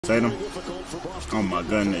Tatum. Oh my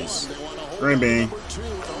goodness. Green bean.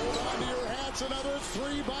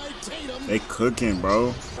 They cooking,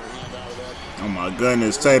 bro. Oh my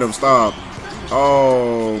goodness. Tatum, stop.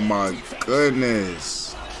 Oh my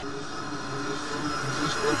goodness.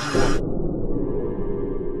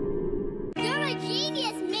 You're a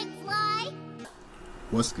genius, McFly.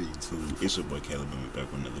 What's good, YouTube? It's your boy Caleb, and we're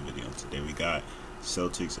back with another video. Today we got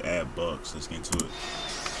Celtics at Bucks. Let's get into it.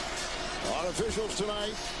 Our officials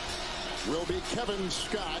tonight will be Kevin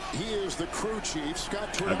Scott. He is the crew chief.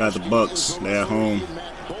 I got the Bucks. They're at home.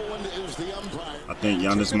 I think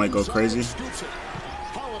Giannis might go crazy,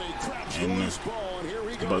 and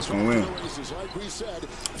the Bucks gonna win.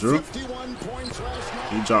 Drew,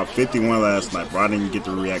 he dropped 51 last night, bro. I didn't get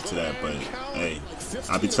to react to that, but hey,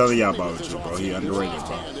 I be telling y'all about it, bro. He underrated,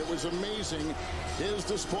 bro. It was amazing. His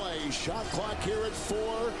display. Shot clock here at 4.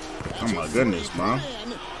 Oh my goodness, bro.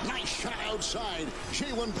 Nice shot outside.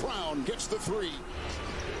 Jaylen Brown gets the 3.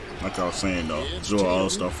 Like I was saying though, Drew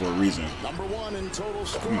All-Star for a reason. #1 in total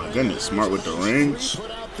Oh my goodness, Smart with the rings.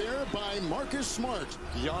 Put out there by Marcus Smart.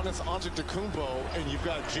 Giannis Antetokounmpo, and you've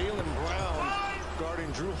got Jaylen Brown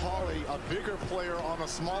guarding Drew Holiday, a bigger player on a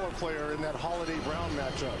smaller player in that Holiday-Brown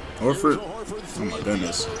matchup. Horford, oh my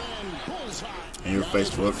goodness. And your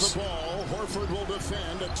Facebooks.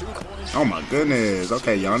 Oh my goodness.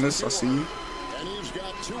 Okay, Giannis, I see you. And he's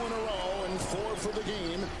got 2 in a row and 4 for the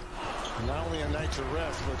game. Not only a night to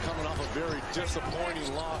rest, but coming off a very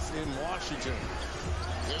disappointing loss in Washington.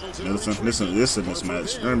 Listen to this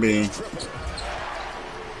match. Green bean.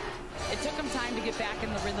 It took him time to get back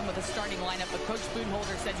in the rhythm of the starting lineup, but Coach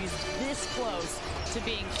Boonholder said he's this close to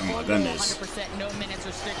being full 100%, no minutes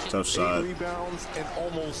restriction. Tough shot. 8 rebounds and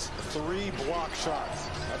almost 3 block shots.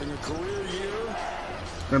 Having a career year.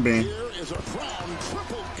 Green bean. Here is a Brown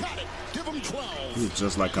triple. Got it. Give him 12. He's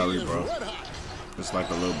just like Kyrie, bro. Just like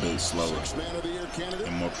a little bit slower Man of the year candidate.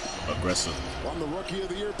 and more aggressive. On the Rookie of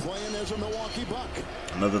the Year playing as a Milwaukee Buck.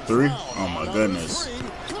 Another 3? Oh my goodness.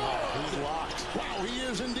 Wow, he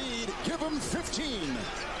is indeed. Give him 15.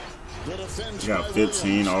 The defense You got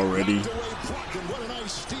 15 already. What a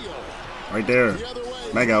nice steal. Right there. The other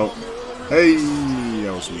way. Back out. Hey,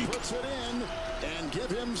 that was weak. Puts it in and give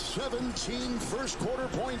him 17 first quarter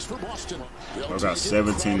points for Boston. I got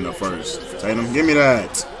 17 in the first. Tatum, give me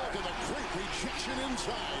that.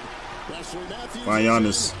 Find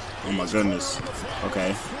Giannis. Oh my goodness.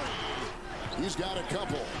 Okay. He's got a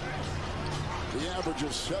couple. The average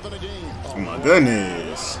of 7 a game. Oh my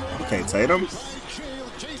goodness. Okay, Tatum.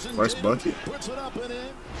 First bucket. Puts it up and in.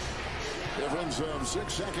 Difference of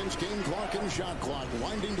 6 seconds, game clock and shot clock.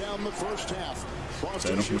 Winding down the first half.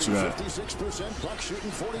 Boston Tatum, what you got? 56%, Bucks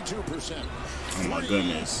shooting 42%. Oh my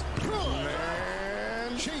goodness.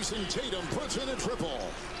 And Jason Tatum puts in a triple.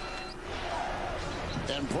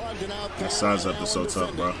 And Brogdon out there. That size up is so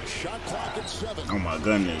tough, bro. Shot clock at 7. Oh my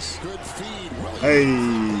goodness. Good feed.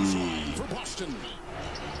 Hey. For Boston.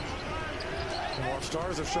 More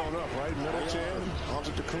stars have shown up, right? Middleton,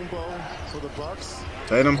 Antetokounmpo for the Bucks.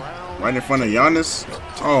 Tatum, right in front of Giannis.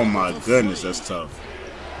 Oh my goodness, that's tough.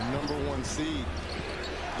 #1 seed.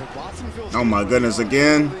 Oh my goodness,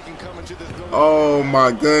 again. Oh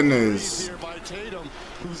my goodness.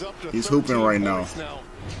 He's hooping right now.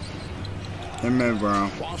 Him and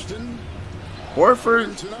Brown. Boston.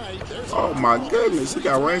 Horford. Tonight, Oh my goodness, he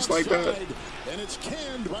got range like that. and it's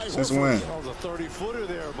canned by Since Horford. when? That was a 30-footer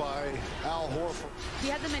there by Al Horford. He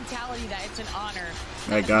had the mentality that it's an honor.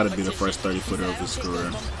 That gotta be the first 30-footer of his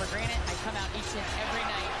career.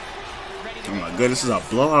 Oh my goodness, this is a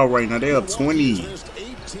blowout right now. They up 20. Missed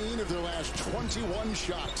 18 of their last 21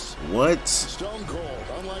 shots. What? Stone cold.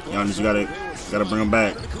 Unlike Giannis, you gotta bring him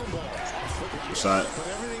back. Shot.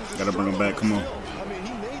 Gotta bring him back. Come on. I mean,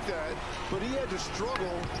 he made that, but he had to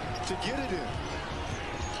struggle to get it in.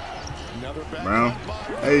 Another back. Brown.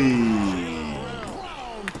 Hey.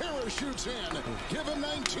 Brown parachutes in. Give him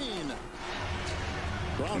 19.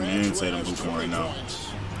 Brown Man, Tatum hooping right now.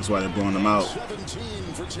 That's why they're blowing him out.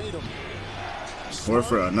 17 for Tatum.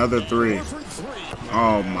 Horford, another 3. Horford 3.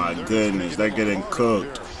 Oh my goodness, they're getting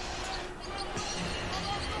cooked.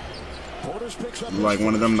 Portis picks up Like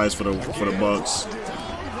one of them nights for the Bucks.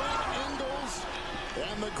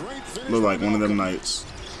 and the great finish. Look like one of them nights.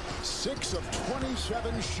 6 of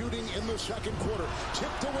 27 shooting in the second quarter.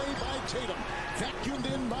 Tipped away by Tatum. Vacuumed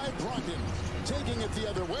in by Brogdon. Taking it the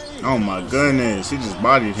other way. Oh my goodness, he just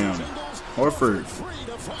bodied him. Horford.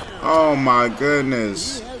 Oh my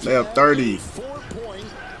goodness, they up 30.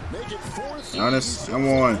 Giannis, come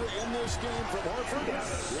on. In this game from Horford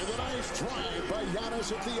with a nice drive by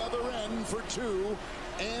Giannis at the other end for 2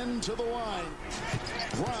 and to the line.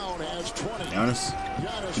 Brown has 20.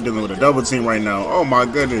 Giannis, he's dealing with a double team right now. Oh my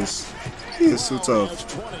goodness. He is too tough.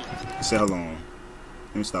 Say hold on.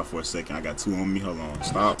 Let me stop for a second. I got two on me. Hold on.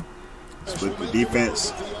 Stop. Split the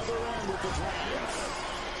defense.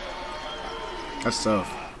 That's tough.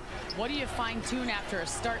 What do you fine-tune after a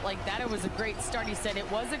start like that? It was a great start. He said it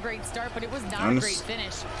was a great start, but it was not Giannis. a great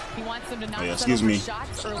finish. He wants them to not Excuse me.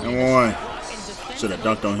 shots early. Come on. Should have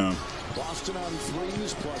dunked on him. Boston on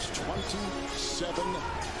threes plus 27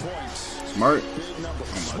 points. Smart.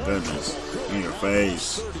 Oh my goodness. In your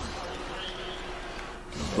face.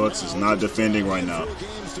 The Bucks is not defending right now.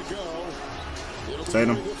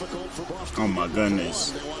 Tatum. Oh my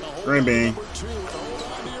goodness. Green bean.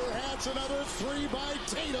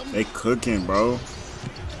 They cooking, bro.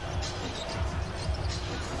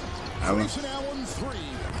 Allen.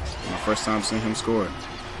 My first time seeing him score.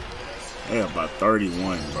 They about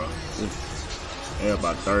 31, bro. They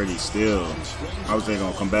about 30 still. How was they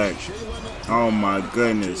gonna come back? Oh my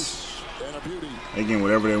goodness. They getting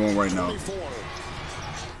whatever they want right now.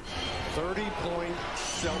 30-point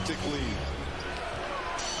Celtic lead.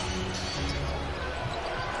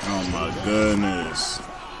 Oh my goodness.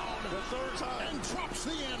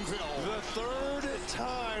 The third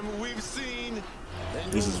time we've seen.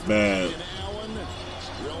 This is bad.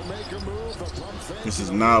 This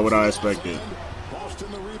is not what I expected.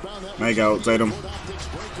 Make out, Tatum.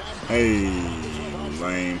 Hey,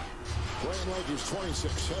 lame.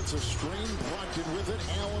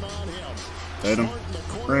 Tatum.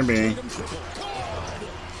 Green bean.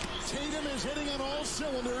 Tatum is hitting on all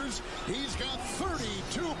cylinders. He's got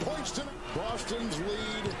 32 points to Boston's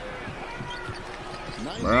lead.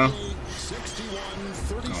 Bro.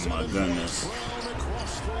 Oh my goodness.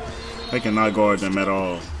 They cannot guard them at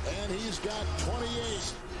all. And he's got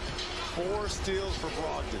 28. 4 steals for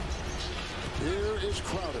Brogdon. Here is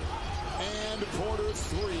Crowder. And Porter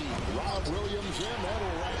 3. Rob Williams in.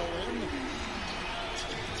 That'll rattle in.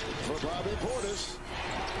 For Bobby Portis.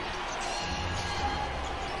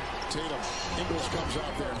 Tatum. Ingles comes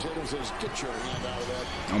out there. Tatum says, get your hand out of that.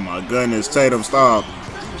 Oh my goodness. Tatum, stop.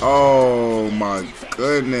 Oh my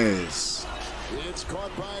goodness. It's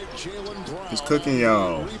caught by Jaylen Brown. He's cooking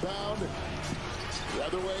y'all. Rebound. The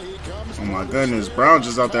other way he comes. Oh my goodness. Brown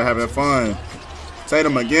just out there having fun.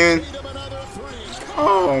 Tatum again.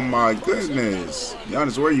 Oh my goodness.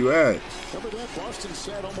 Giannis, where you at? Remember that Boston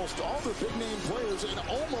sat almost all the big name players and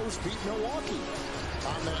almost beat Milwaukee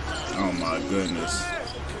on that night. Oh my goodness.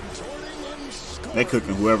 They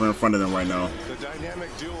cooking whoever in front of them right now. The dynamic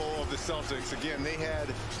duo of the Celtics. Again, they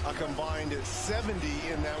had a combined 70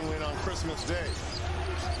 in that win on Christmas Day.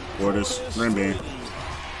 Portis, green bean.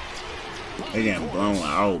 They getting blown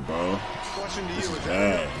out, bro. This is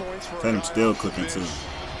bad. Tatum still cooking too.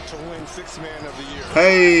 To win Sixth Man of the Year.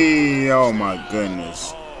 Hey, oh my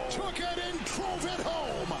goodness. Took it and drove it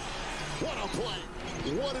home. What a play.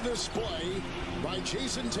 What a display by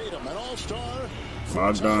Jason Tatum, an all-star.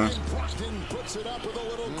 Bogdan. Puts it up with a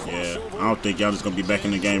little Yeah, I don't think y'all just gonna be back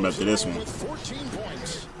in the game after this one. with 14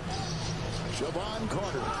 points. Javon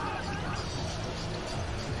Carter.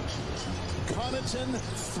 Connaughton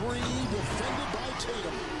 3 defended by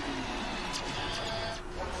Tatum.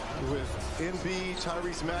 With Embiid,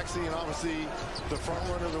 Tyrese Maxey, and obviously the front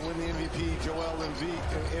runner to win the MVP, Joel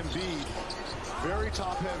Embiid. Very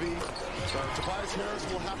top-heavy. Tobias Harris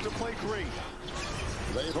will have to play great.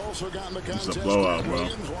 They've also gotten the contest. It's a blowout, bro.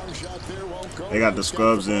 They got the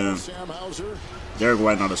scrubs in. Derek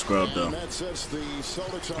White not a scrub though.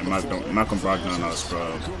 And Malcolm Brogdon not a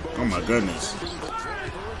scrub. Oh my goodness.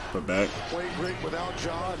 Put back. Played great without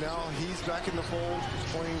Ja. Now he's back in the fold,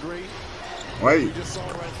 playing great. Wait. We just saw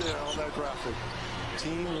right there on that graphic.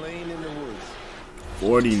 Team Lane in the woods.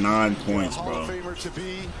 49 points, Hall of bro. Famer to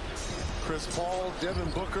be Chris Paul,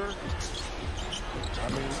 Devin Booker. I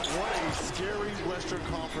mean, what a scary Western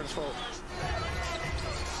Conference foe.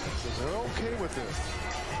 So they're okay with this.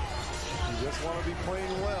 You just want to be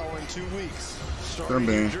playing well in 2 weeks. Starting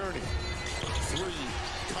your journey. 3,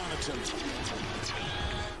 Connaughton.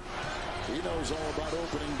 He knows all about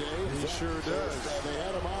opening day. He sure does. They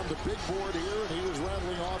had him on the big board here, and he was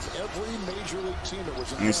rattling off every major league team that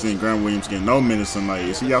was in. I ain't seen Grant Williams getting no minutes tonight.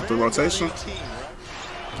 Is he out the rotation?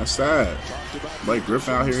 That's sad. Blake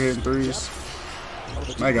Griffin out here hitting threes.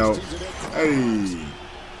 Make out. Hey.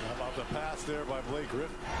 How about the pass there by Blake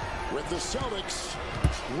Griffin? With the Celtics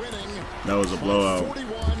winning. That was a blowout.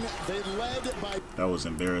 41, they led by. That was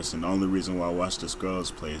embarrassing. The only reason why I watched the Scrubs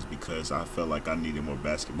play is because I felt like I needed more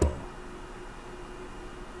basketball.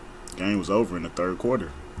 The game was over in the third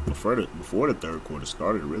quarter. Before the third quarter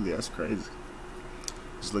started, really, that's crazy.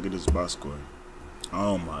 Just look at this box score.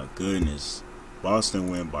 Oh my goodness. Boston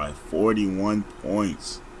win by 41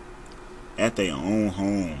 points at their own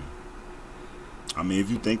home. I mean, if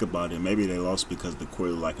you think about it, maybe they lost because the court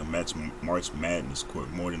looked like a March Madness court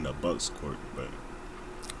more than the Bucks court, but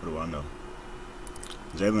what do I know?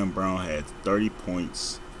 Jaylen Brown had 30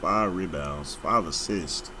 points, 5 rebounds, 5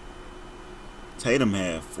 assists. Tatum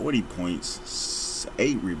had 40 points,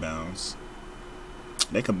 8 rebounds.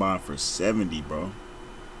 They combined for 70, bro.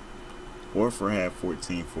 Horford had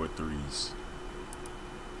 14 for threes.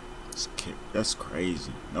 That's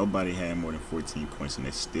crazy. Nobody had more than 14 points, and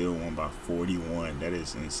they still won by 41. That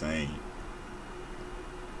is insane.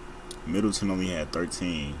 Middleton only had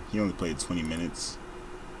 13. He only played 20 minutes.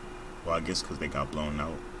 Well, I guess because they got blown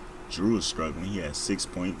out. Drew was struggling. He had 6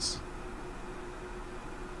 points.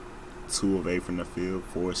 2 of 8 from the field.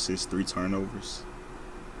 4 assists, 3 turnovers.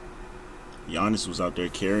 Giannis was out there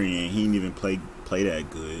carrying. He didn't even play that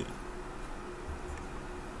good.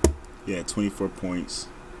 He had 24 points,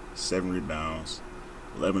 7 rebounds,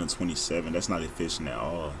 11 to 27. That's not efficient at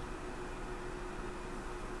all.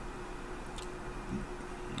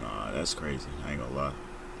 Nah, that's crazy. I ain't gonna lie.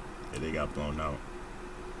 Yeah, they got blown out.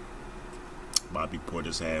 Bobby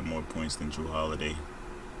Portis had more points than Drew Holiday.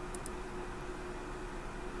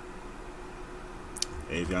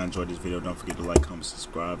 Hey, if y'all enjoyed this video, don't forget to like, comment,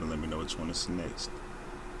 subscribe, and let me know what you want to see next.